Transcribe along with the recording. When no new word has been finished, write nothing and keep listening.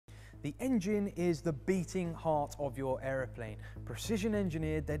The engine is the beating heart of your aeroplane. Precision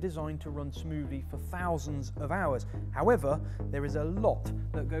engineered, they're designed to run smoothly for thousands of hours. However, there is a lot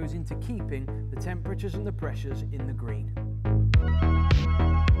that goes into keeping the temperatures and the pressures in the green.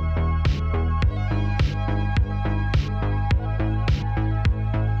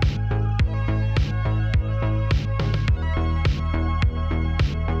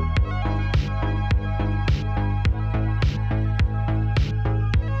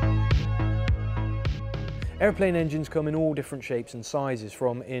 Airplane engines come in all different shapes and sizes,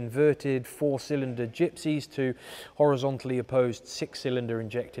 from inverted 4-cylinder gypsies to horizontally opposed 6-cylinder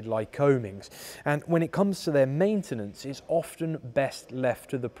injected Lycomings. And when it comes to their maintenance, it's often best left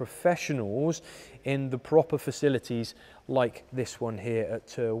to the professionals in the proper facilities like this one here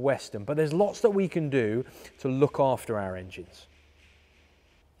at Western. But there's lots that we can do to look after our engines.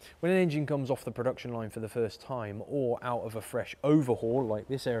 When an engine comes off the production line for the first time or out of a fresh overhaul like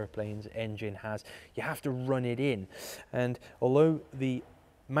this aeroplane's engine has, you have to run it in. And although the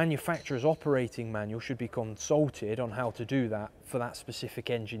manufacturer's operating manual should be consulted on how to do that for that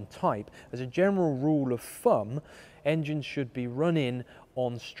specific engine type, as a general rule of thumb, engines should be run in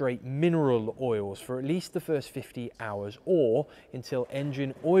on straight mineral oils for at least the first 50 hours or until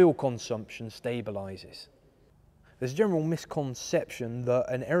engine oil consumption stabilizes. There's a general misconception that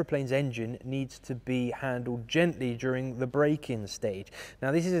an aeroplane's engine needs to be handled gently during the break-in stage. Now,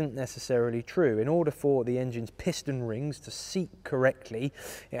 this isn't necessarily true. In order for the engine's piston rings to seat correctly,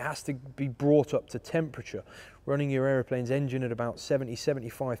 it has to be brought up to temperature. Running your aeroplane's engine at about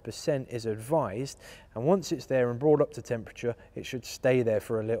 70–75% is advised, and once it's there and brought up to temperature, it should stay there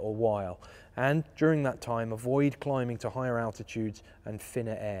for a little while. And during that time, avoid climbing to higher altitudes and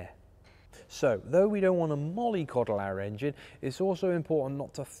thinner air. So, though we don't want to mollycoddle our engine, it's also important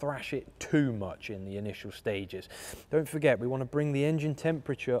not to thrash it too much in the initial stages. Don't forget, we want to bring the engine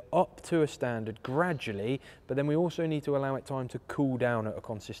temperature up to a standard gradually, but then we also need to allow it time to cool down at a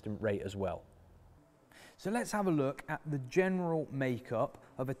consistent rate as well. So let's have a look at the general makeup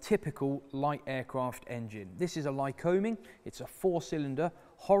of a typical light aircraft engine. This is a Lycoming. It's a 4-cylinder,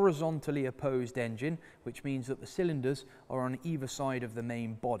 horizontally opposed engine, which means that the cylinders are on either side of the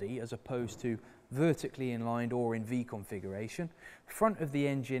main body as opposed to vertically inlined or in V configuration. Front of the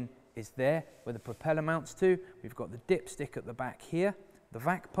engine is there where the propeller mounts to. We've got the dipstick at the back here, the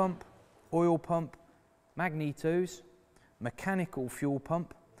vac pump, oil pump, magnetos, mechanical fuel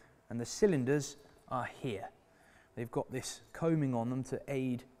pump, and the cylinders are here. They've got this coaming on them to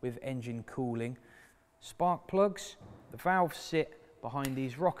aid with engine cooling. Spark plugs, the valves sit behind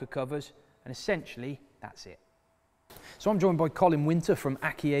these rocker covers, and essentially that's it. So I'm joined by Colin Winter from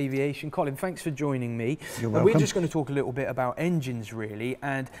Aki Aviation. Colin, thanks for joining me. You're welcome. We're just going to talk a little bit about engines really,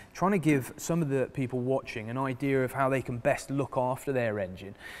 and trying to give some of the people watching an idea of how they can best look after their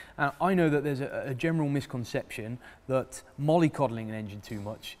engine. I know that there's a general misconception that mollycoddling an engine too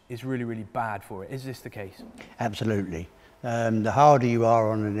much is really, really bad for it. Is this the case? Absolutely. The harder you are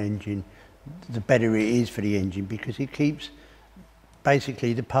on an engine, the better it is for the engine, because it keeps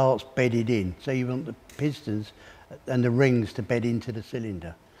basically the parts bedded in. So you want the pistons and the rings to bed into the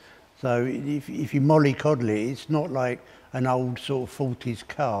cylinder. So if you mollycoddle it, it's not like an old sort of 40s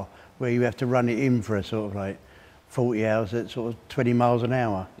car where you have to run it in for a sort of like 40 hours at sort of 20 miles an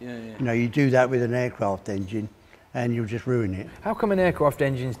hour. Yeah. You know, you do that with an aircraft engine and you'll just ruin it. How come an aircraft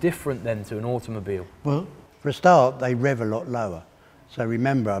engine is different then to an automobile? Well, for a start, they rev a lot lower. So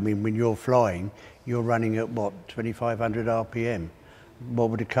remember, I mean, when you're flying, you're running at what, 2,500 RPM?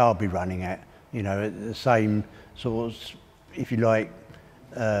 What would a car be running at? You know, at the same sort of, if you like,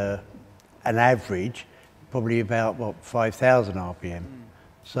 an average, probably about, what, 5,000 RPM.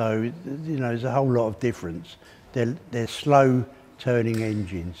 So, you know, there's a whole lot of difference. They're slow turning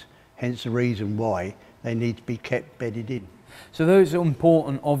engines, hence the reason why they need to be kept bedded in. So those are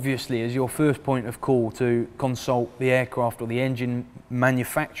important, obviously, as your first point of call to consult the aircraft or the engine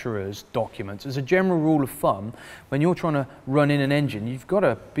manufacturer's documents. As a general rule of thumb, when you're trying to run in an engine, you've got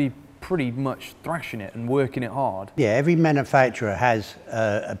to be pretty much thrashing it and working it hard. Yeah, every manufacturer has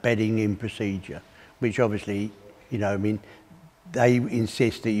a bedding in procedure, which obviously, you know, I mean, they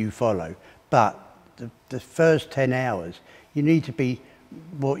insist that you follow. But the first 10 hours, you need to be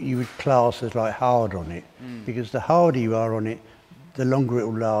what you would class as like hard on it, because the harder you are on it, the longer it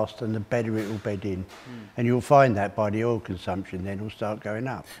will last and the better it will bed in. And you'll find that by the oil consumption, then it'll start going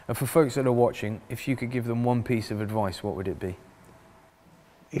up. And for folks that are watching, if you could give them one piece of advice, what would it be?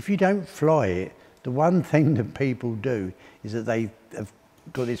 If you don't fly it, the one thing that people do is that they have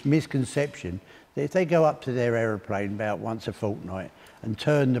got this misconception that if they go up to their aeroplane about once a fortnight and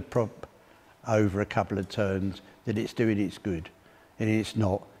turn the prop over a couple of turns, that it's doing its good. And it's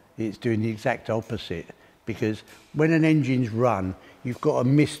not. it's doing the exact opposite, because when an engine's run, you've got a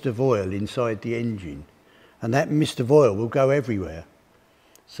mist of oil inside the engine, and that mist of oil will go everywhere.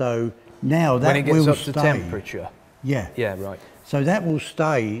 So now that when it gets will up to stay. temperature. Yeah. Yeah, right. So that will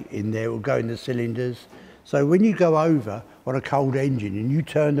stay in there, it will go in the cylinders. So when you go over on a cold engine and you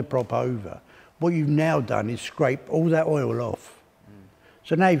turn the prop over, what you've now done is scrape all that oil off.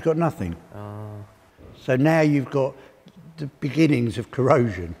 So now you've got nothing. So now you've got the beginnings of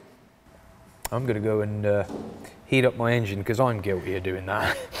corrosion. I'm going to go and heat up my engine because I'm guilty of doing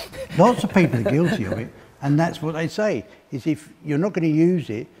that. Lots of people are guilty of it, and that's what they say, is if you're not going to use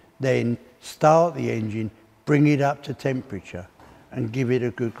it, then start the engine, bring it up to temperature and give it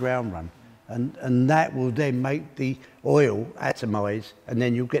a good ground run. And that will then make the oil atomise, and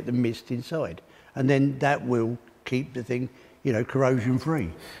then you'll get the mist inside. And then that will keep the thing, you know, corrosion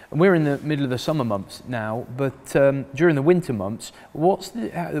free. And we're in the middle of the summer months now, but during the winter months,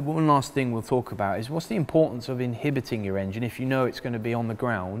 one last thing we'll talk about is what's the importance of inhibiting your engine if you know it's going to be on the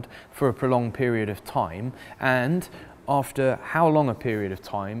ground for a prolonged period of time, and after how long a period of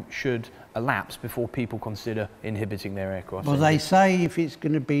time should elapse before people consider inhibiting their aircraft? Well, they say if it's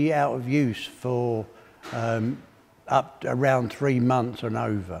going to be out of use for up around 3 months and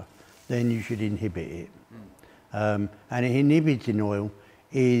over, then you should inhibit it. And inhibiting oil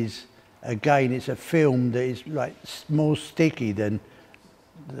is, again, it's a film that is like more sticky than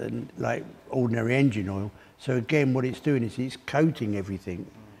like ordinary engine oil. So again, what it's doing is it's coating everything.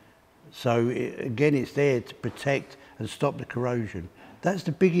 So again, it's there to protect and stop the corrosion. That's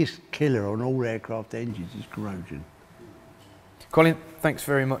the biggest killer on all aircraft engines, is corrosion. Colin, thanks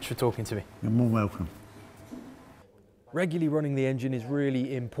very much for talking to me. You're more welcome. Regularly running the engine is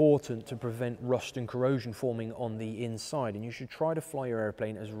really important to prevent rust and corrosion forming on the inside, and you should try to fly your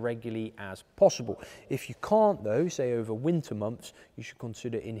airplane as regularly as possible. If you can't though, say over winter months, you should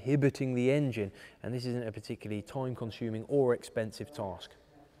consider inhibiting the engine, and this isn't a particularly time-consuming or expensive task.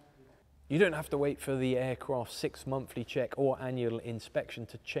 You don't have to wait for the aircraft's 6 monthly check or annual inspection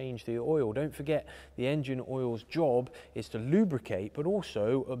to change the oil. Don't forget, the engine oil's job is to lubricate but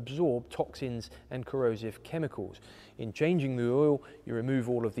also absorb toxins and corrosive chemicals. In changing the oil, you remove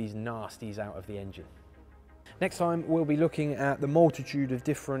all of these nasties out of the engine. Next time, we'll be looking at the multitude of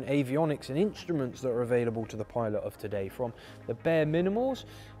different avionics and instruments that are available to the pilot of today, from the bare minimals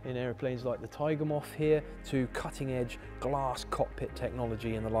in airplanes like the Tiger Moth here to cutting-edge glass cockpit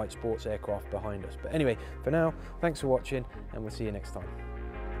technology in the light sports aircraft behind us. But anyway, for now, thanks for watching, and we'll see you next time.